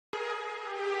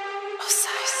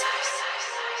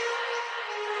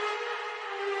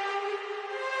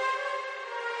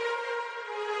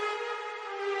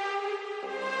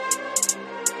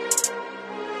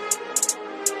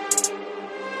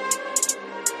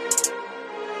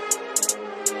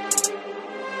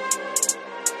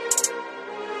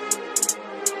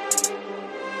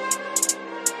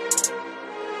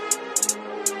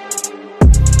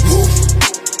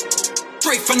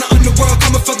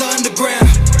coming for the underground.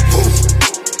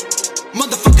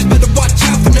 Motherfuckers better watch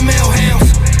out for the male hounds.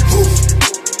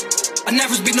 I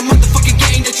never been the motherfucking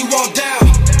gang that you all down.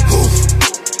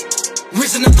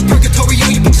 Risen up the purgatory,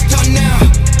 yo, you bitches done now.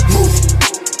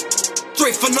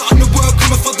 Straight from the underworld,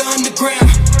 coming for the underground.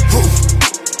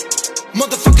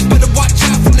 Motherfuckers better watch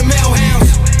out for the male hounds.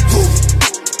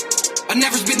 I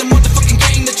never been the motherfucking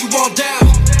gang that you all down.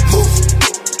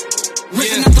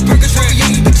 Risen up the purgatory, yo,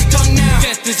 you bitches done now.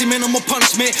 Death is your minimal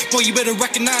punishment. Boy, you better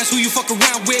recognize who you fuck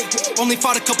around with. Only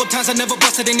fought a couple times, I never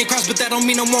busted any cross, but that don't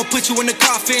mean no more put you in the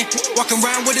coffin. Walking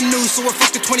around with a noose, so we're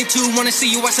fucking 22. Wanna see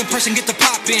you as in person, get the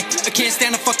poppin'. I can't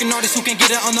stand a fucking artist who can't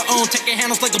get it on their own, taking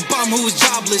handles like a bum who is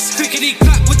jobless. Clickety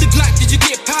clack with the Glock, did you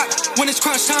get popped? When it's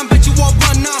crunch time, bet you all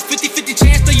run off. 50-50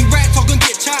 chance that you rats all gon'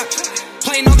 get chopped.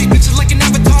 Playing all these bitches like an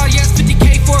avatar, yes,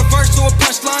 50K for a verse or a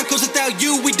punchline. Cause without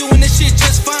you, we doing this shit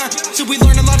just fine. So we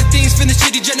learn a lot of things from the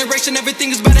shitty generation. Everything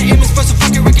is about an image for some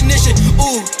fucking recognition.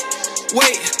 Ooh,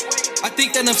 wait, I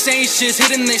think that I'm saying shit's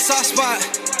hidden in their soft spot.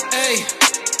 Ayy,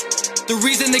 the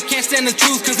reason they can't stand the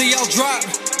truth cause they all drop.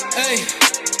 Ayy,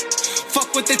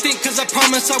 fuck what they think cause I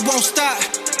promise I won't stop.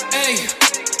 Ayy,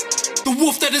 the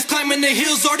wolf that is climbing the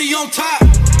hills already on top.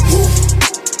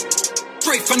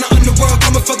 Straight from the underworld,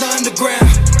 coming for the underground.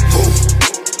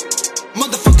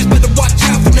 Motherfuckers better watch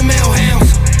out for the male hounds.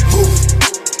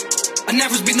 I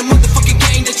never been the motherfucking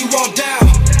gang that you all down.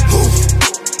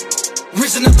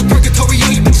 Risen up the purgatory, yo,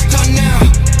 you bitches done now.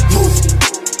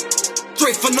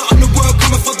 Straight from the underworld,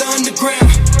 coming for the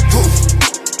underground.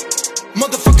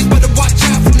 Motherfuckers better watch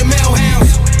out for the male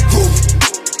hounds.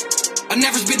 I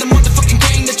never been the motherfucking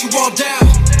gang that you all down.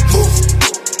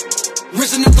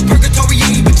 Risen up the purgatory, yo,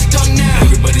 you bitches done now.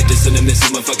 Everybody dissing and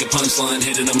missing my fucking punchline.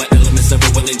 Hitting on my elements,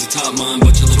 everyone needs a top line.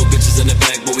 Bunch of little bitches in the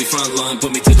back, but we front line.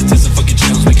 Put me to the test and fucking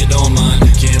challenge, make it all mine.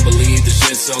 Can't believe this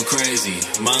shit's so crazy.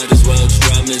 Might as well just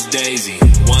drop Miss Daisy.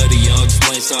 Why do y'all just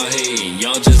plain start hating?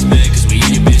 Y'all just mad cause we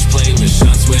in your bitch playlist.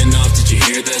 Shots went off, did you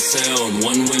hear that sound?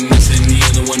 One went missing, the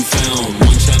other one found.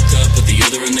 One chopped up, but the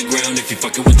other in the ground. If you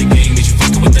fucking with the gang, means you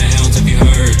fucking with the hounds. Have you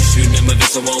heard? Shooting at my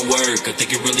vest, it won't work. I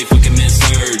think you really fucking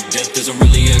misheard. Death doesn't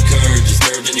really occur.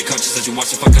 Disturbed in your conscience as you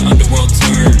watch the fucking underworld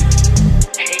turn.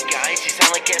 Hey guys, you sound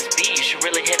like SB. You should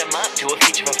really hit him up, do a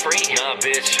feature for free. Nah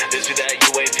bitch, this be that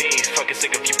UAV. Fucking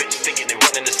sick of you bitches thinking they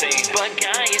running the scene. But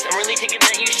guys, I'm really thinking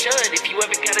that you should. If you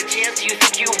ever got a chance, do you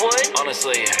think you would?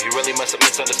 Honestly, you really must have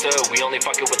misunderstood. We only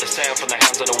fucking with the sound from the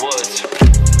hounds in the woods.